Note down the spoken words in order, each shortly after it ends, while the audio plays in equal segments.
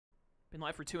Been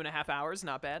live for 2.5 hours,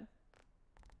 not bad.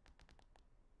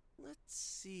 Let's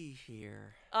see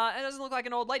here. It doesn't look like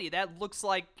an old lady. That looks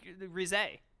like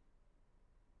Risette.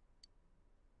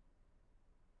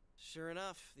 Sure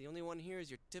enough, the only one here is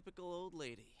your typical old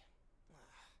lady.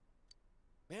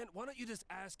 Man, why don't you just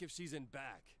ask if she's in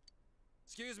back?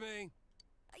 Excuse me.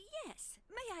 Yes,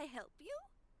 may I help you?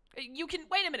 You can,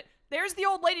 wait a minute. There's the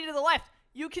old lady to the left.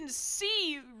 You can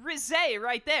see Risette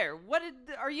right there.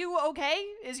 Are you okay?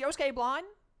 Is Yosuke blind?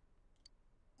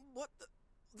 What the?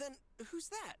 Then who's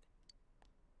that?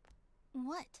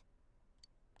 What?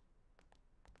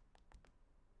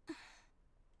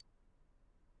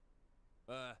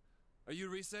 Are you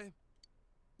Risette?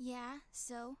 Yeah,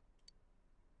 so?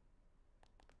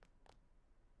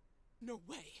 No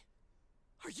way.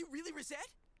 Are you really Risette?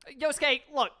 Yosuke,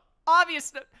 look,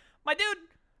 obvious, my dude,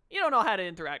 you don't know how to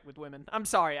interact with women. I'm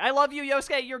sorry. I love you,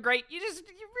 Yosuke. You're great. You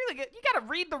gotta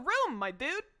read the room, my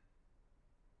dude.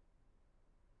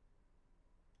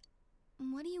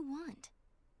 What do you want?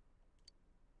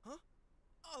 Huh?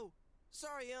 Oh,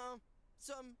 sorry,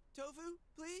 some tofu,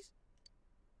 please?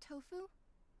 Tofu?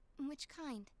 Which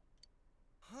kind?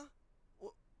 Huh?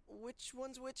 Which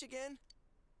one's which again?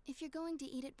 If you're going to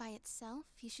eat it by itself,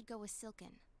 you should go with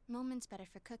silken. Momen's better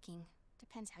for cooking.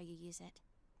 Depends how you use it.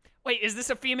 Wait, is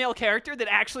this a female character that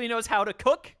actually knows how to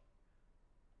cook?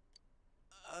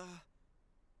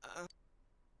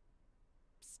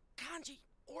 Kanji,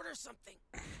 order something.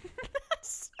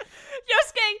 Yosuke,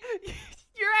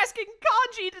 you're asking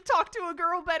Kanji to talk to a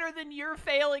girl better than you're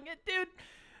failing it, dude.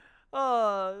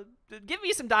 Give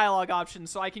me some dialogue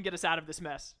options so I can get us out of this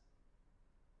mess.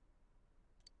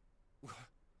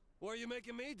 Why are you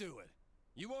making me do it?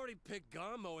 You already picked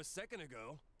Ganmo a second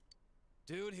ago.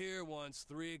 Dude here wants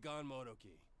 3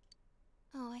 Ganmodoki.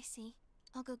 Oh, I see.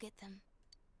 I'll go get them.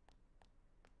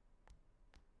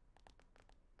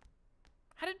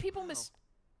 How did people Wow.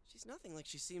 She's nothing like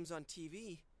she seems on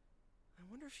TV. I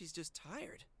wonder if she's just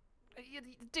tired.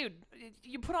 Dude,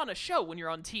 you put on a show when you're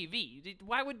on TV.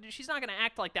 Why would... She's not gonna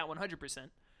act like that 100%.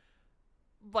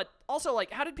 But also,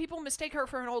 like, how did people mistake her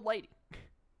for an old lady?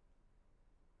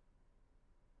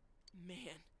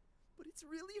 Man, but it's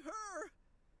really her.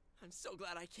 I'm so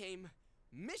glad I came.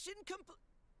 Mission complete.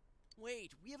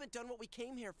 Wait, we haven't done what we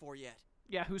came here for yet.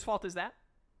 Yeah, whose fault is that?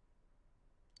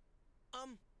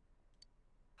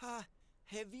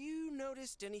 Have you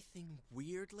noticed anything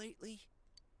weird lately?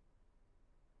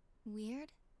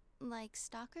 Weird? Like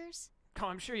stalkers? Oh,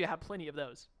 I'm sure you have plenty of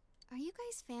those. Are you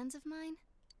guys fans of mine?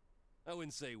 I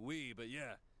wouldn't say we, but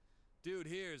yeah. Dude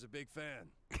here is a big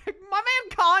fan. My man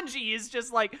Kanji is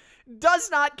just like,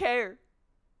 does not care.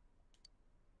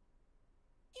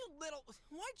 You little...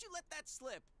 Why'd you let that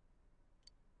slip?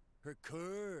 Her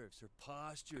curves, her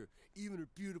posture, even her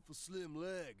beautiful slim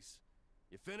legs.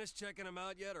 You finished checking them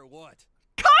out yet, or what?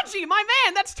 Kanji, my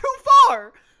man, that's too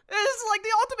far! This is like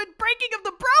the ultimate breaking of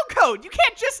the bro code. You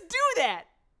can't just do that.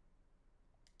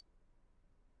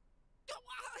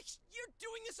 You're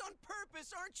doing this on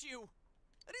purpose, aren't you?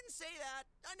 I didn't say that.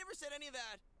 I never said any of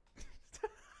that.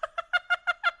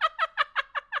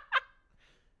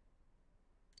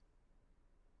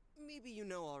 Maybe you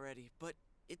know already, but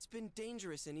it's been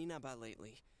dangerous in Inaba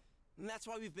lately. And that's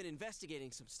why we've been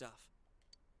investigating some stuff.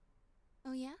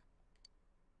 Oh yeah?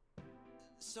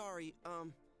 Sorry,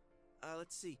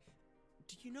 let's see.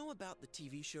 Do you know about the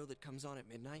TV show that comes on at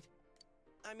midnight?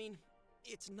 I mean,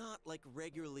 it's not like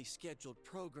regularly scheduled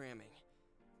programming.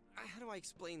 How do I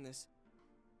explain this?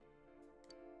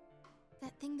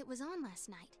 That thing that was on last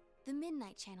night. The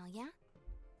Midnight Channel, yeah?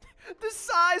 The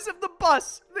size of the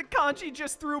bus that Kanji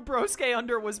just threw Brosuke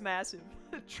under was massive.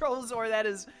 Trollzor, that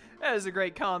is a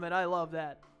great comment. I love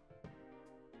that.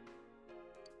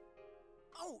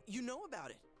 Oh, you know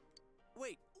about it.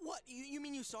 Wait, what? You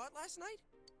mean you saw it last night?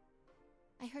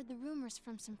 I heard the rumors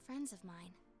from some friends of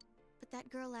mine. But that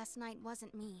girl last night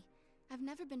wasn't me. I've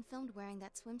never been filmed wearing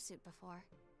that swimsuit before.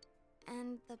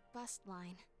 And the bust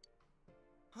line.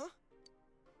 Huh?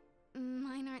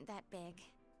 Mine aren't that big.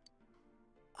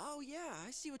 Oh yeah,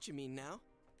 I see what you mean now.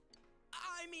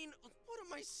 I mean, what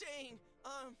am I saying?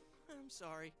 I'm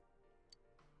sorry.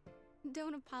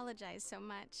 Don't apologize so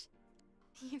much.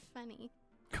 You're funny.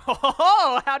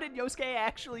 Oh, how did Yosuke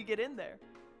actually get in there?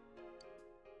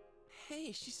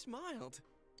 Hey, she smiled.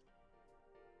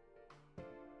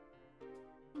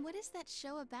 What is that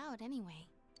show about, anyway?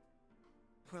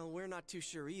 Well, we're not too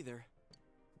sure either.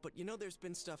 But you know there's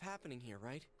been stuff happening here,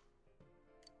 right?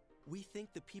 We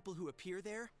think the people who appear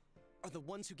there are the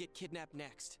ones who get kidnapped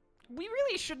next. We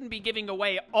really shouldn't be giving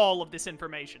away all of this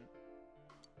information.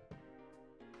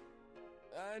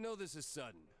 I know this is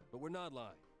sudden, but we're not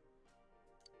lying.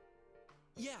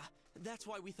 Yeah, that's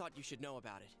why we thought you should know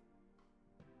about it.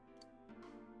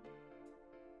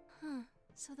 Huh,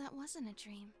 so that wasn't a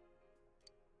dream.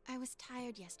 I was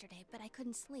tired yesterday, but I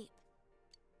couldn't sleep.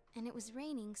 And it was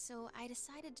raining, so I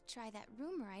decided to try that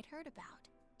rumor I'd heard about.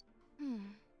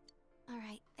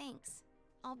 Alright, thanks.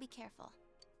 I'll be careful.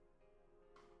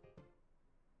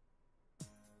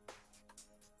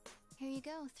 Here you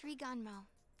go, 3 ganmo.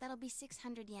 That'll be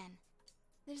 600 yen.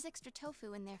 There's extra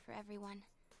tofu in there for everyone.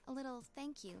 A little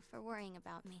thank you for worrying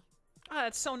about me. Ah,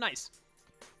 that's so nice.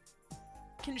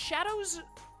 Can shadows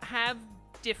have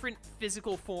different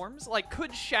physical forms? Like,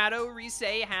 could Shadow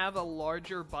Risette have a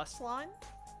larger bust line?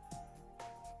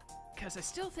 Because I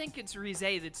still think it's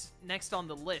Risette that's next on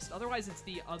the list. Otherwise, it's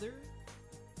the other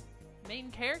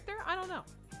main character? I don't know.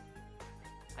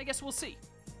 I guess we'll see.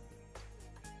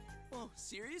 Whoa,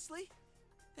 seriously?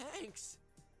 Thanks.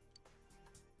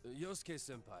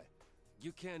 Yosuke-senpai,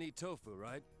 you can't eat tofu,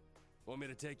 right? Want me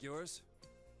to take yours?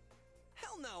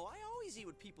 Hell no, I always eat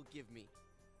what people give me.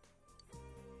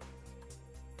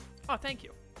 Oh, thank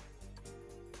you.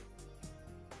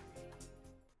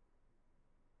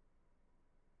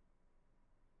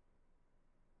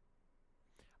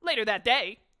 Later that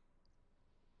day.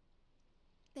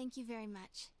 Thank you very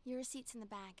much. Your receipt's in the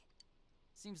bag.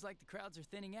 Seems like the crowds are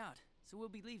thinning out, so we'll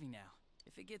be leaving now.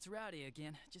 If it gets rowdy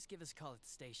again, just give us a call at the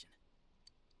station.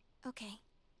 Okay.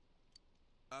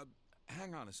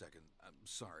 Hang on a second. I'm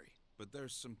sorry, but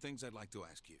there's some things I'd like to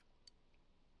ask you.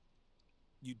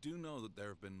 You do know that there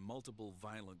have been multiple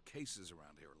violent cases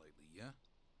around here lately, yeah?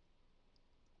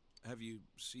 Have you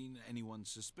seen anyone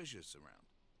suspicious around?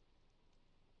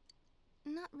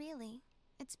 Not really.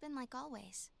 It's been like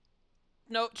always.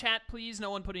 No, chat, please.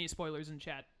 No one put any spoilers in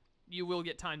chat. You will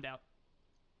get timed out.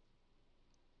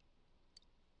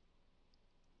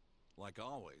 Like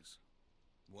always.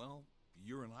 Well,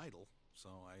 you're an idol, so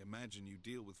I imagine you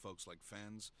deal with folks like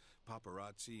fans,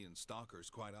 paparazzi, and stalkers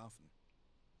quite often.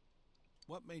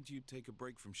 What made you take a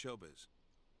break from showbiz?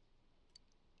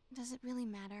 Does it really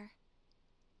matter?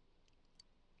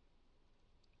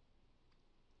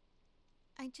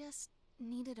 I just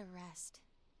needed a rest.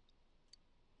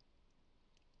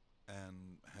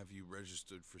 And have you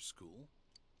registered for school?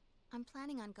 I'm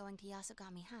planning on going to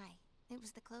Yasogami High. It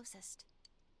was the closest.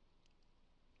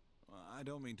 I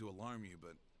don't mean to alarm you,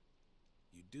 but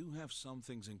you do have some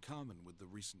things in common with the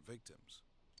recent victims.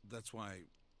 That's why,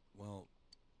 well...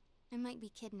 I might be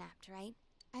kidnapped, right?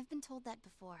 I've been told that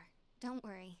before. Don't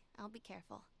worry, I'll be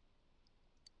careful.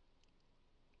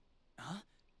 Huh?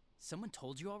 Someone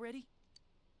told you already?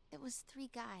 It was 3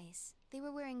 guys. They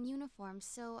were wearing uniforms,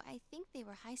 so I think they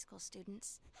were high school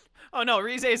students. Oh no,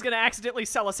 Rize is going to accidentally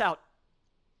sell us out.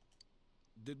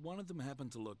 Did one of them happen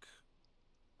to look...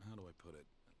 how do I put it?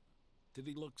 Did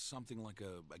he look something like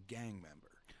a gang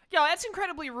member? Yo, that's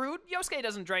incredibly rude. Yosuke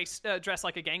doesn't dress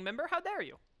like a gang member. How dare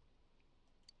you?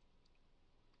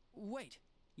 Wait,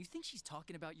 you think she's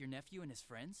talking about your nephew and his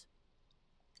friends?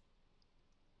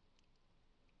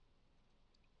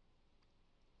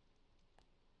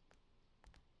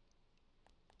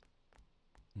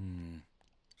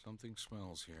 Something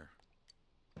smells here.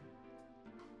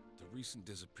 The recent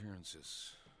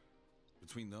disappearances.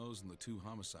 Between those and the 2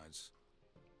 homicides,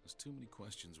 there's too many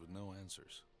questions with no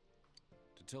answers.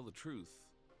 To tell the truth,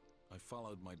 I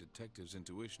followed my detective's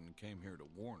intuition and came here to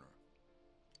warn her.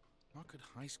 How could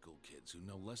high school kids who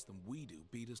know less than we do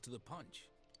beat us to the punch?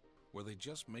 Were they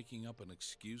just making up an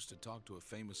excuse to talk to a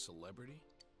famous celebrity?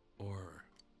 Or...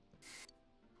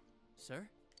 Sir?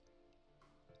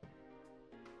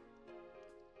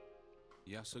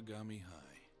 Yasogami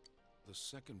High. The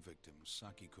second victim,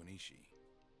 Saki Konishi.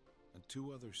 And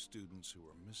 2 other students who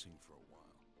were missing for a while.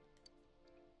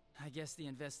 I guess the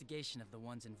investigation of the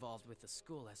ones involved with the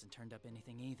school hasn't turned up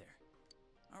anything either.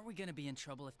 Aren't we gonna be in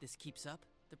trouble if this keeps up?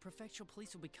 The prefectural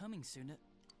police will be coming soon.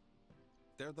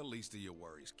 They're the least of your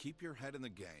worries. Keep your head in the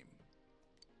game.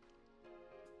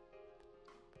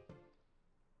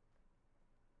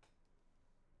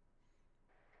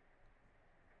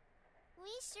 We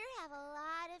sure have a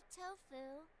lot of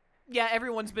tofu. Yeah,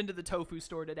 everyone's been to the tofu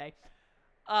store today.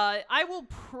 I will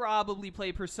probably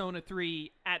play Persona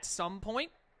 3 at some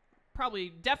point. Probably,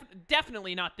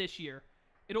 definitely not this year.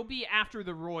 It'll be after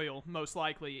the Royal, most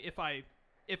likely, if I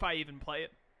even play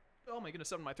it. Oh my goodness,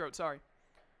 something in my throat, sorry.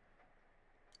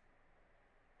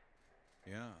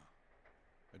 Yeah,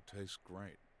 it tastes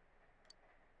great.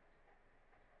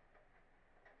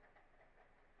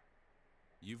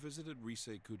 You visited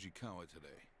Risette Kujikawa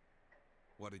today.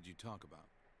 What did you talk about?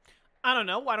 I don't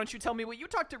know. Why don't you tell me what you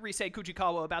talked to Risette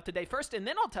Kujikawa about today first, and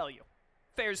then I'll tell you.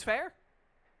 Fair's fair.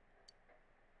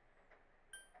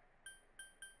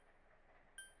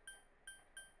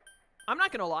 I'm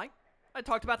not gonna lie. I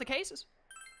talked about the cases.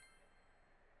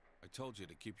 I told you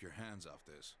to keep your hands off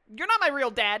this. You're not my real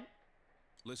dad.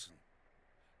 Listen,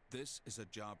 this is a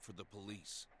job for the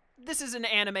police. This is an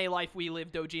anime life we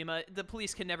live, Dojima. The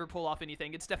police can never pull off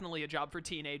anything. It's definitely a job for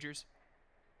teenagers.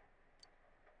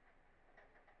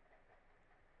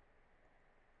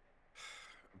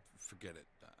 Forget it.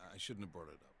 I shouldn't have brought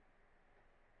it up.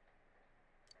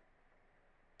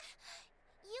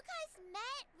 You guys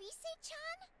met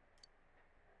Risette-chan?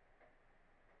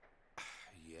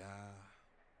 Yeah.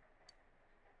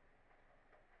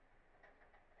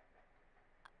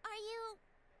 Are you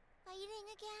fighting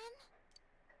again?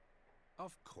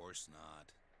 Of course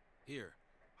not. Here,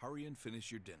 hurry and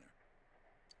finish your dinner.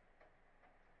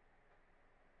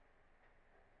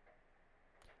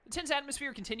 The tense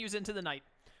atmosphere continues into the night.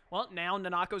 Well, now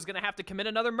Nanako's gonna have to commit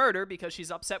another murder because she's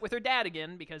upset with her dad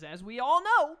again, because as we all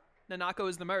know, Nanako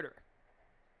is the murderer.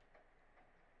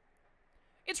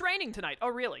 It's raining tonight. Oh,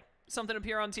 really? Something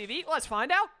appear on TV? Let's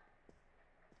find out.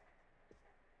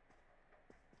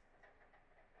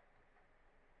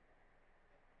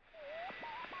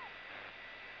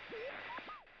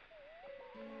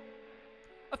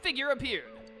 A figure appeared.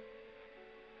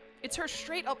 It's her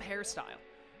straight-up hairstyle.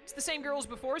 It's the same girl as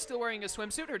before, still wearing a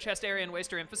swimsuit. Her chest area and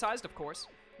waist are emphasized, of course.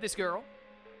 This girl.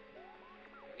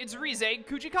 It's Risette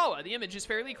Kujikawa. The image is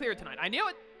fairly clear tonight. I knew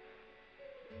it.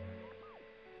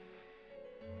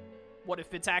 What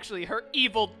if it's actually her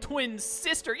evil twin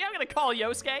sister? Yeah, I'm gonna call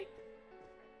Yosuke. Hey,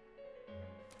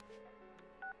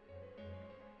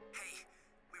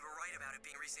 we were right about it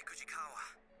being Risette Kujikawa.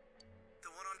 The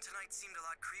one on tonight seemed a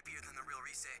lot creepier than the real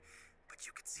Risette, but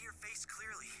you could see her face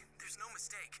clearly. There's no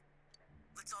mistake.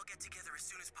 Let's all get together as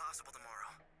soon as possible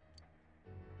tomorrow.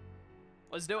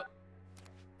 Let's do it.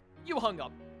 You hung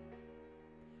up.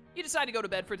 You decide to go to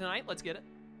bed for tonight. Let's get it.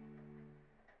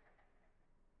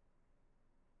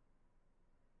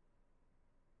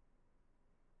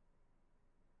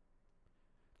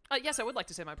 Yes, I would like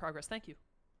to save my progress. Thank you.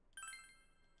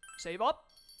 Save up.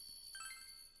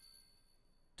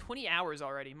 20 hours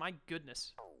already. My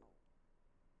goodness.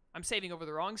 I'm saving over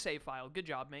the wrong save file. Good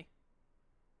job, me.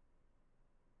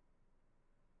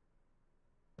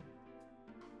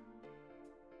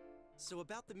 So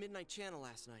about the Midnight Channel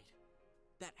last night.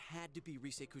 That had to be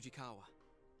Risette Kujikawa.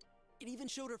 It even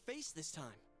showed her face this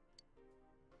time.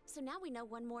 So now we know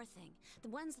one more thing. The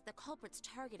ones that the culprit's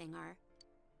targeting are...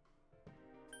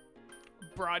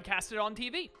 Broadcasted on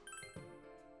TV.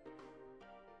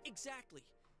 Exactly.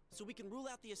 So we can rule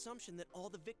out the assumption that all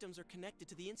the victims are connected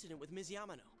to the incident with Ms.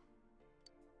 Yamano.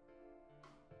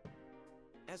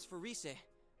 As for Risette,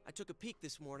 I took a peek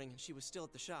this morning and she was still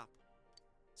at the shop.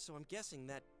 So I'm guessing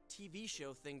that TV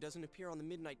show thing doesn't appear on the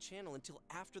Midnight Channel until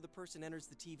after the person enters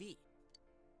the TV.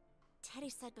 Teddie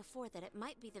said before that it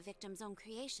might be the victim's own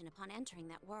creation upon entering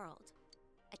that world.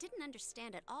 I didn't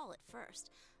understand it all at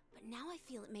first, but now I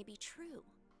feel it may be true.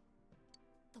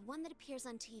 The one that appears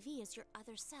on TV is your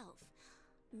other self.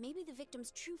 Maybe the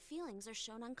victim's true feelings are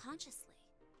shown unconsciously.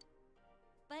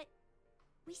 But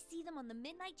we see them on the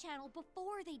Midnight Channel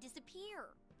before they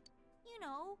disappear. You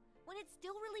know, when it's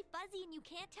still really fuzzy and you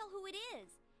can't tell who it is.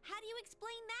 How do you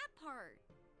explain that part?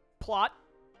 Plot.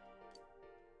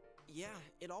 Yeah,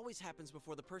 it always happens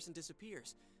before the person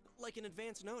disappears, like an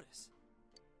advance notice.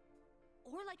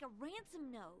 Or like a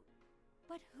ransom note.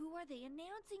 But who are they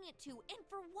announcing it to, and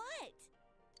for what?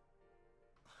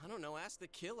 I don't know, ask the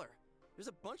killer. There's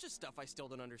a bunch of stuff I still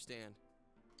don't understand.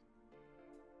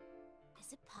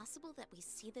 Is it possible that we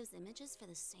see those images for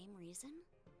the same reason?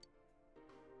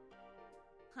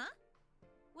 Huh?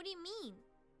 What do you mean?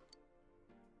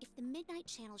 If the Midnight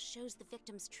Channel shows the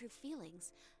victim's true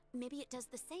feelings, maybe it does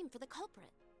the same for the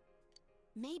culprit.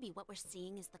 Maybe what we're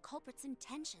seeing is the culprit's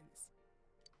intentions.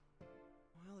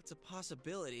 Well, it's a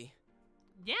possibility.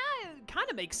 Yeah, it kind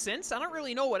of makes sense. I don't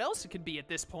really know what else it could be at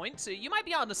this point, so you might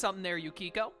be onto something there,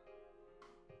 Yukiko.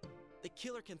 The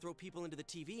killer can throw people into the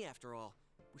TV after all,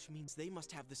 which means they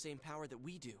must have the same power that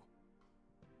we do.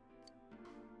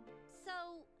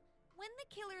 So, when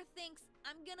the killer thinks,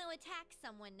 I'm gonna attack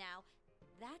someone now,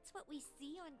 that's what we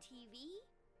see on TV?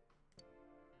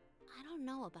 I don't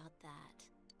know about that.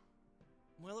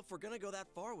 Well, if we're gonna go that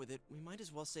far with it, we might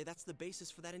as well say that's the basis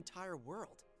for that entire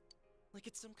world. Like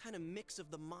it's some kind of mix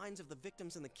of the minds of the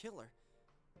victims and the killer.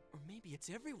 Or maybe it's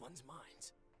everyone's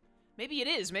minds. Maybe it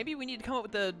is. Maybe we need to come up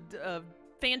with a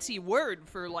fancy word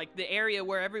for, like, the area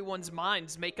where everyone's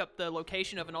minds make up the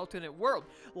location of an alternate world.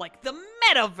 Like the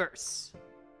metaverse!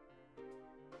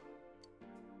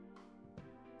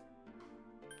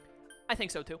 I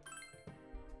think so, too.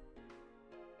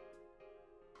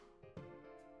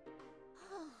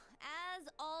 As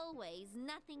always. hallways,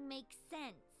 nothing makes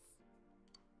sense.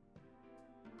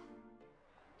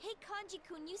 Hey,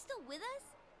 Kanji-kun, you still with us?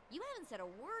 You haven't said a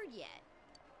word yet.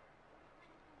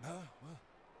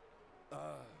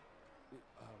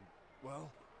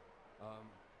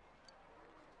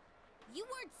 You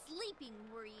weren't sleeping,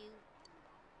 were you?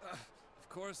 Of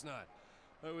course not.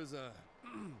 I was,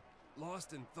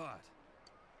 lost in thought.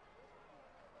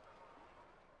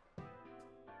 I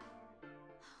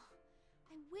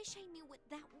wish I knew what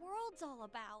that world's all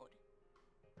about.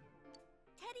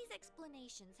 Teddie's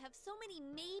explanations have so many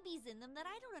maybes in them that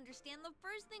I don't understand the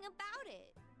first thing about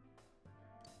it.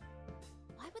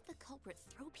 Why would the culprit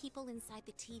throw people inside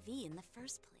the TV in the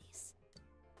first place?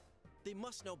 They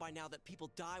must know by now that people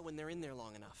die when they're in there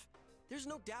long enough. There's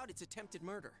no doubt it's attempted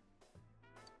murder.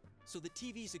 So the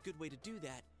TV's a good way to do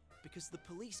that, because the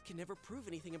police can never prove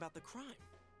anything about the crime.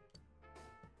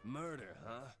 Murder,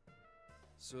 huh?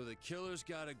 So the killer's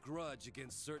got a grudge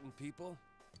against certain people?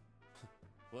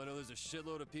 Well, I know there's a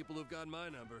shitload of people who've got my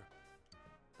number.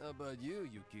 How about you,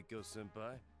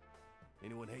 Yukiko-senpai?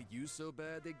 Anyone hate you so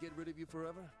bad they'd get rid of you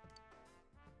forever?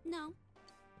 No.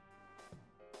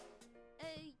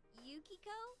 Yukiko?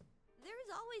 There's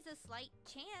always a slight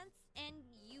chance, and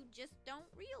you just don't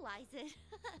realize it.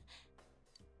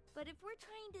 But if we're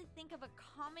trying to think of a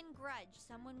common grudge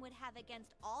someone would have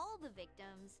against all the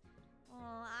victims,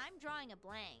 well, I'm drawing a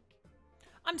blank.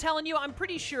 I'm telling you, I'm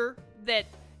pretty sure that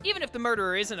even if the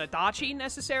murderer isn't Adachi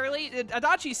necessarily,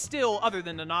 Adachi still, other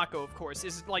than Nanako, of course,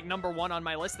 is like #1 on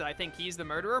my list that I think he's the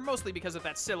murderer, mostly because of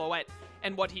that silhouette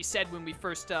and what he said when we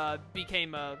first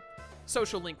became a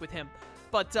social link with him.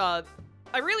 But I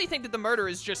really think that the murderer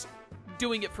is just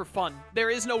doing it for fun.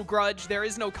 There is no grudge. There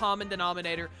is no common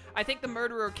denominator. I think the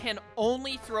murderer can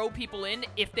only throw people in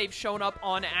if they've shown up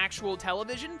on actual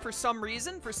television for some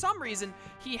reason. For some reason,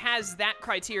 he has that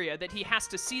criteria that he has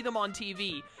to see them on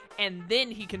TV, and then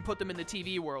he can put them in the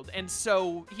TV world. And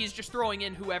so he's just throwing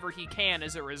in whoever he can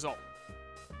as a result.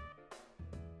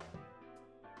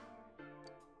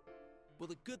 Well,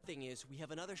 the good thing is we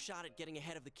have another shot at getting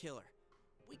ahead of the killer.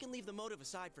 We can leave the motive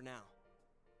aside for now.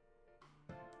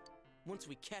 Once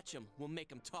we catch him, we'll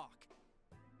make him talk.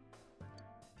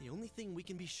 The only thing we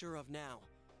can be sure of now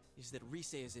is that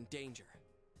Risette is in danger.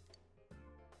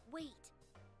 Wait,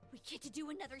 we get to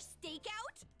do another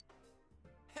stakeout?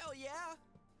 Hell yeah!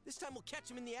 This time we'll catch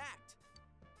him in the act.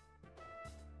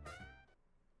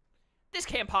 This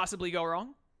can't possibly go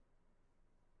wrong.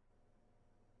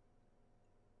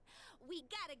 We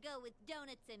gotta go with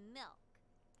donuts and milk.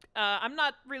 I'm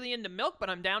not really into milk, but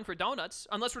I'm down for donuts.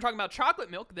 Unless we're talking about chocolate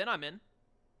milk, then I'm in.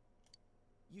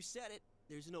 You said it.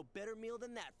 There's no better meal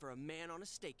than that for a man on a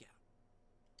stakeout.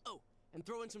 Oh, and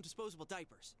throw in some disposable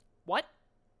diapers. What?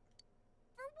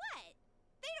 For what?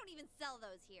 They don't even sell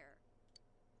those here.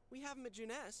 We have them at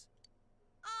Junes.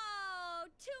 Oh,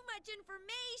 too much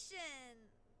information.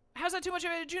 How's that too much?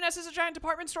 Junes is a giant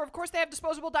department store. Of course they have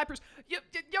disposable diapers.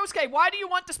 Yosuke, why do you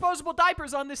want disposable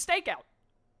diapers on this stakeout?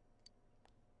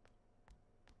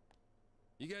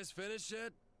 You guys finished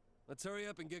yet? Let's hurry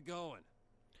up and get going.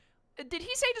 Did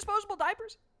he say disposable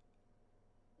diapers?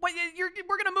 Wait,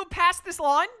 we're gonna move past this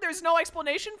line? There's no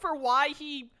explanation for why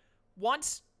he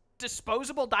wants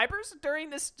disposable diapers during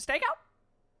this stakeout?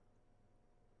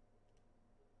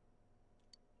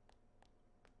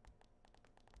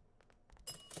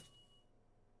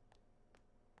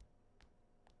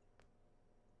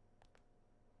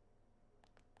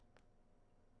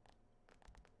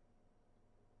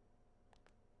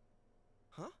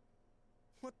 Huh?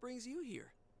 What brings you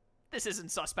here? This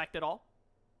isn't suspect at all.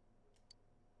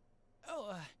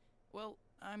 Oh, well,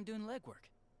 I'm doing legwork.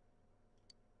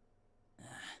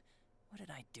 What did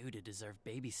I do to deserve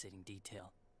babysitting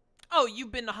detail? Oh,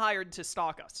 you've been hired to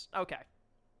stalk us. Okay.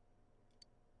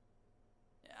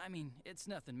 I mean, it's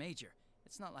nothing major.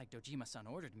 It's not like Dojima-san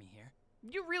ordered me here.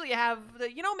 You really have the,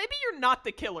 maybe you're not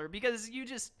the killer because you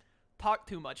just talk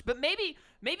too much. But maybe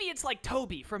it's like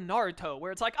Toby from Naruto,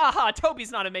 where it's like, aha,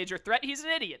 Toby's not a major threat, he's an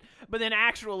idiot. But then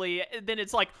actually, then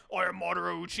it's like, I am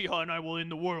Madara Uchiha and I will end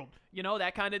the world. You know,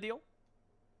 that kind of deal?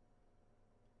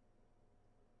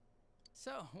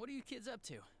 So, what are you kids up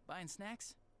to? Buying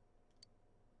snacks?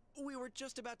 We were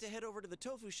just about to head over to the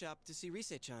tofu shop to see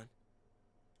Risette-chan.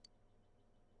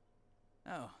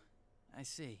 Oh, I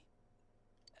see.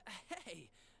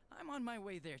 Hey, I'm on my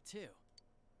way there too.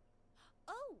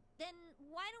 Oh, then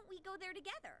why don't we go there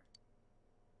together?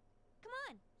 Come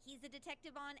on, he's a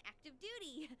detective on active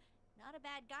duty. Not a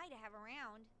bad guy to have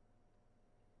around.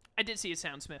 I did see a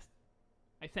soundsmith.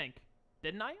 I think.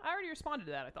 Didn't I? I already responded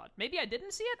to that, I thought. Maybe I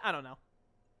didn't see it? I don't know.